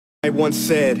I once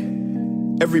said,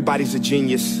 everybody's a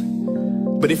genius,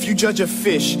 but if you judge a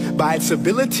fish by its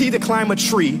ability to climb a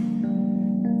tree,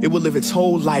 it will live its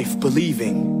whole life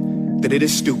believing that it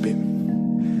is stupid.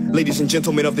 Ladies and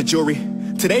gentlemen of the jury,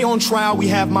 today on trial we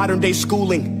have modern day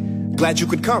schooling. Glad you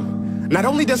could come. Not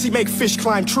only does he make fish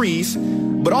climb trees,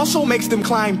 but also makes them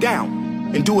climb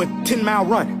down and do a 10-mile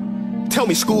run. Tell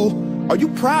me, school, are you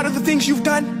proud of the things you've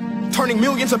done? Turning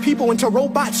millions of people into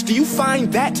robots, do you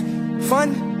find that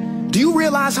fun? Do you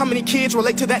realize how many kids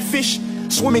relate to that fish?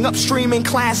 Swimming upstream in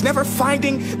class, never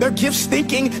finding their gifts,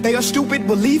 thinking they are stupid,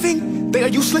 believing they are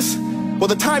useless? Well,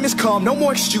 the time has come, no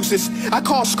more excuses. I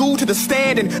call school to the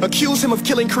stand and accuse him of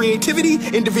killing creativity,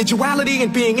 individuality,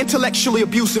 and being intellectually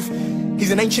abusive.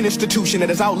 He's an ancient institution that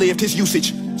has outlived his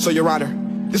usage. So, Your Honor,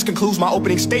 this concludes my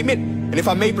opening statement, and if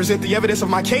I may present the evidence of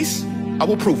my case, I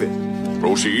will prove it.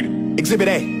 Proceed. Exhibit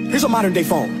A. Here's a modern day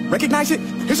phone. Recognize it?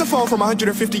 Here's a phone from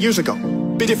 150 years ago.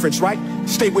 Big difference, right?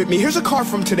 Stay with me. Here's a car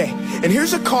from today, and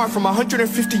here's a car from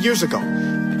 150 years ago.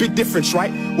 Big difference,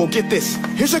 right? Well, get this.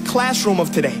 Here's a classroom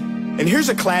of today, and here's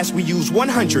a class we used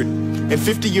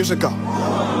 150 years ago.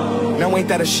 Now, ain't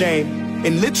that a shame?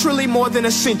 In literally more than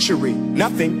a century,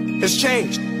 nothing has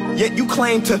changed. Yet you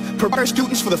claim to prepare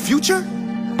students for the future?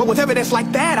 But with evidence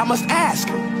like that, I must ask,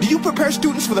 do you prepare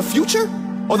students for the future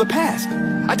or the past?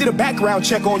 I did a background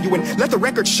check on you and let the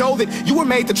record show that you were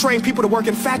made to train people to work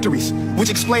in factories, which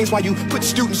explains why you put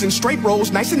students in straight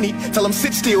rows, nice and neat, tell them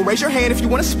sit still, raise your hand if you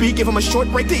want to speak, give them a short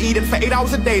break to eat, and for 8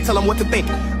 hours a day tell them what to think.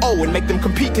 Oh, and make them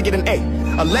compete to get an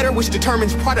A letter which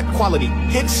determines product quality,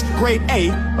 hence grade A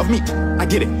of meat. I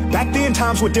get it. Back then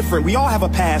times were different. We all have a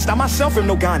past. I myself am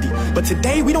no Gandhi. But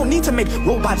today we don't need to make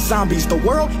robot zombies. The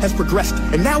world has progressed,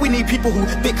 and now we need people who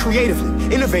think creatively,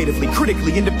 innovatively,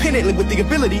 critically, independently, with the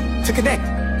ability to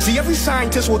connect. See, every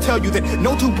scientist will tell you that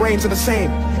no two brains are the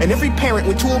same, and every parent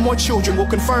with 2 or more children will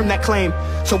confirm that claim.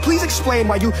 So please explain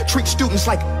why you treat students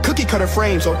like cookie cutter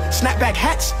frames or snapback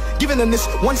hats, giving them this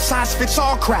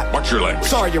one-size-fits-all crap. Watch your language.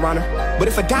 Sorry, Your Honor, but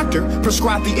if a doctor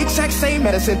prescribed the exact same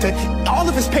medicine to all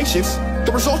of his patients,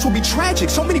 the results will be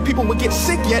tragic. So many people would get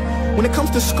sick, yet when it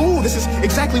comes to school, this is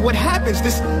exactly what happens.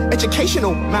 This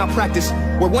educational malpractice,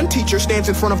 where one teacher stands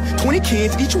in front of 20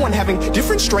 kids, each one having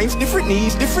different strengths, different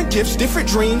needs, different gifts, different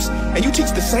dreams, and you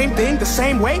teach the same thing the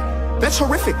same way? That's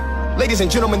horrific. Ladies and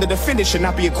gentlemen, the defendant should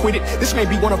not be acquitted. This may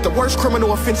be one of the worst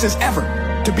criminal offenses ever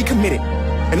to be committed.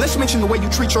 And let's mention the way you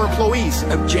treat your employees.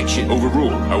 Objection.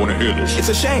 Overruled. I want to hear this. It's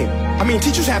a shame. I mean,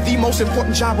 teachers have the most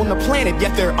important job on the planet,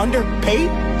 yet they're underpaid?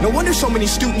 No wonder so many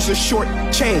students are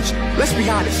short-changed. Let's be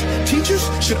honest. Teachers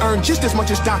should earn just as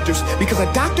much as doctors, because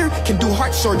a doctor can do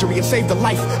heart surgery and save the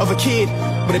life of a kid,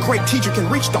 but a great teacher can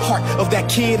reach the heart of that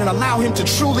kid and allow him to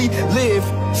truly live.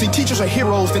 See, teachers are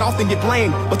heroes that often get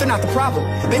blamed, but they're not the problem.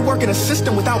 They work in a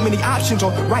system without many options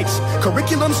or rights.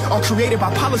 Curriculums are created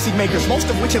by policymakers, most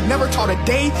of which have never taught a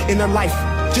day in their life.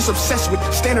 Just obsessed with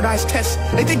standardized tests.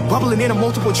 They think bubbling in a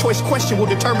multiple choice question will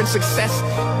determine success.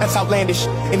 That's outlandish.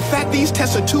 In fact, these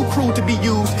tests are too cruel to be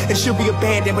used and should be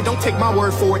abandoned, but don't take my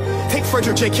word for it. Take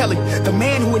Frederick J. Kelly, the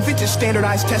man who invented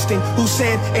standardized testing, who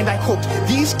said, and I quote,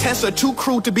 "These tests are too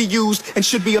cruel to be used and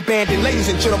should be abandoned." Ladies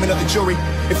and gentlemen of the jury,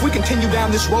 if we continue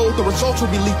down this road, the results will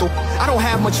be lethal. I don't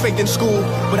have much faith in school,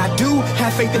 but I do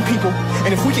have faith in people.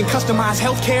 And if we can customize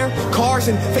healthcare, cars,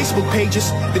 and Facebook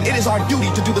pages, then it is our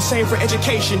duty to do the same for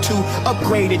education, to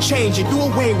upgrade and change and do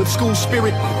away with school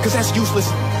spirit, because that's useless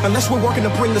unless we're working to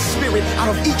bring the spirit out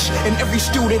of each and every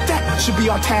student. That should be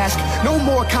our task. No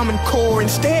more Common Core.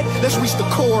 Instead, let's reach the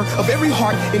core of every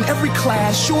heart in every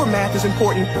class. Sure, math is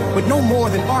important, but no more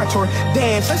than art or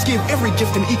dance. Let's give every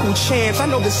gift an equal chance. I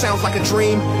know this sounds like a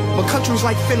dream, but countries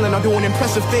like Finland are doing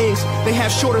impressive things. They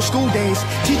have shorter school days,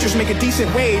 teachers make a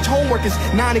decent wage, homework is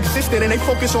non-existent, and they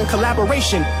focus on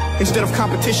collaboration instead of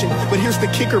competition. But here's the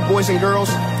kicker, boys and girls.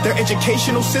 Their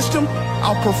educational system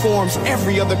outperforms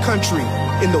every other country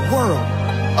in the world.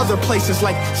 Other places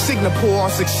like Singapore are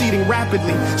succeeding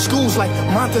rapidly. Schools like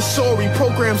Montessori,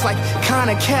 programs like Khan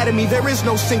Academy, there is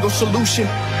no single solution.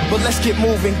 But let's get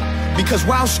moving, because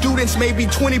while students may be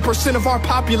 20% of our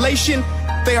population,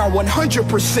 they are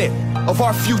 100% of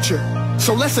our future.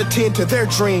 So let's attend to their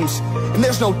dreams, and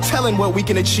there's no telling what we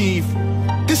can achieve.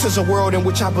 This is a world in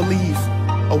which I believe,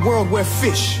 a world where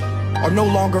fish are no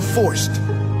longer forced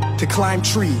to climb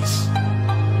trees.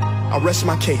 I'll rest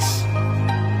my case.